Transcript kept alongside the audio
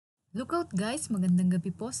Look out guys, magandang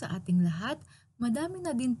gabi po sa ating lahat. Madami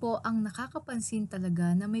na din po ang nakakapansin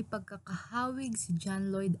talaga na may pagkakahawig si John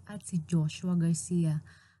Lloyd at si Joshua Garcia.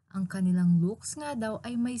 Ang kanilang looks nga daw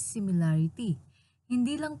ay may similarity.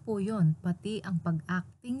 Hindi lang po yon, pati ang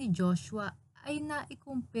pag-acting ni Joshua ay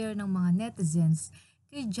na-compare ng mga netizens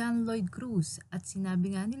kay John Lloyd Cruz at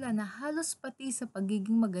sinabi nga nila na halos pati sa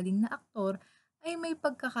pagiging magaling na aktor ay may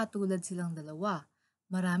pagkakatulad silang dalawa.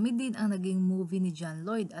 Marami din ang naging movie ni John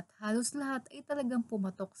Lloyd at halos lahat ay talagang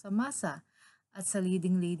pumatok sa masa. At sa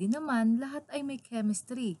leading lady naman, lahat ay may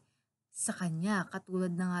chemistry. Sa kanya,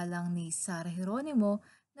 katulad na nga lang ni Sarah Geronimo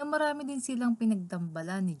na marami din silang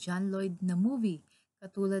pinagdambalan ni John Lloyd na movie,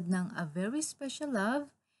 katulad ng A Very Special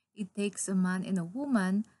Love, It Takes a Man and a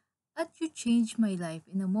Woman, at You Change My Life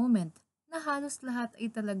in a Moment, na halos lahat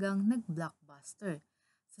ay talagang nag-blockbuster.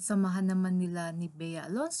 Sasamahan naman nila ni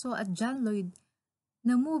Bea Alonso at John Lloyd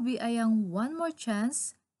na movie ay ang One More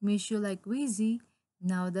Chance, Miss You Like Crazy,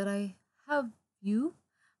 Now That I Have You,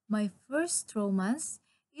 My First Romance.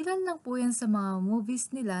 Ilan lang po yan sa mga movies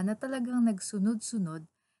nila na talagang nagsunod-sunod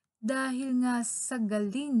dahil nga sa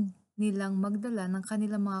galing nilang magdala ng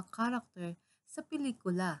kanilang mga karakter sa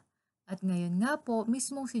pelikula. At ngayon nga po,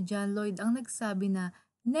 mismong si John Lloyd ang nagsabi na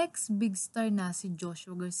next big star na si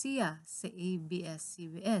Joshua Garcia sa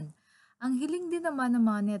ABS-CBN. Ang hiling din naman ng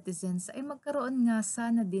mga netizens ay magkaroon nga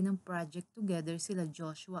sana din ng project together sila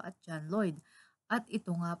Joshua at John Lloyd. At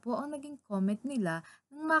ito nga po ang naging comment nila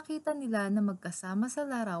nang makita nila na magkasama sa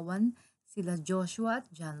larawan sila Joshua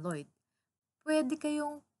at John Lloyd. Pwede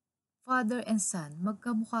kayong father and son,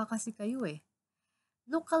 magkamukha kasi kayo eh.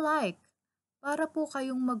 Look alike, para po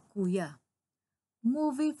kayong magkuya.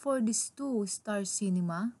 Movie for this two-star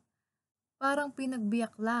cinema, parang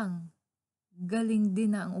pinagbiyak lang. Galing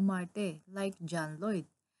din na ang umarte, like John Lloyd.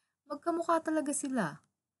 Magkamukha talaga sila.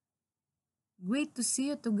 Great to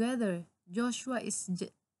see you together. Joshua is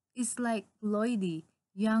like Lloydie,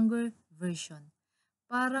 younger version.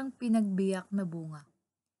 Parang pinagbiyak na bunga.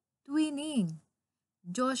 Twinning.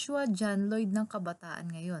 Joshua John Lloyd ng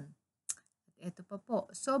kabataan ngayon. At eto pa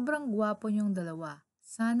po, sobrang gwapo niyong dalawa.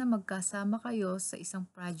 Sana magkasama kayo sa isang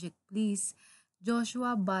project please.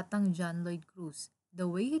 Joshua Batang John Lloyd Cruz. The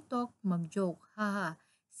way he talk, mag-joke, haha.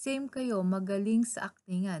 Same kayo, magaling sa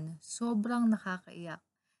aktingan. Sobrang nakakaiyak.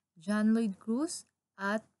 John Lloyd Cruz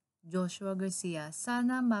at Joshua Garcia.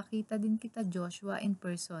 Sana makita din kita Joshua in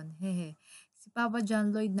person. Hehe. Si Papa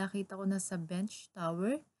John Lloyd nakita ko na sa Bench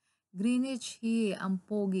Tower. Greenwich, hihi, ang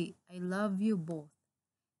pogi. I love you both.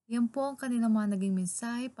 Yan po ang kanilang mga naging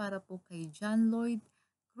mensahe para po kay John Lloyd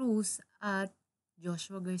Cruz at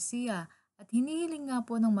Joshua Garcia. At hinihiling nga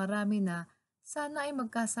po ng marami na sana ay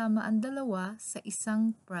magkasama ang dalawa sa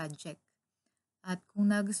isang project. At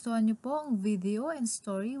kung nagustuhan niyo po ang video and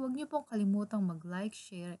story, huwag niyo pong kalimutang mag-like,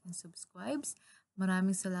 share, and subscribe.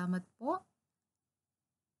 Maraming salamat po.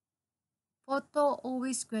 Photo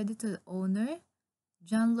always credit to the owner,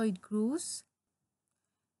 John Lloyd Cruz,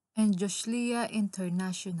 and Joshlia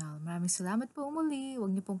International. Maraming salamat po muli.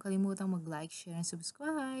 Huwag niyo pong kalimutang mag-like, share, and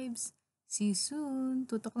subscribe. See you soon.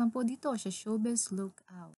 Tutok lang po dito sa Showbiz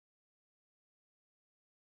Lookout.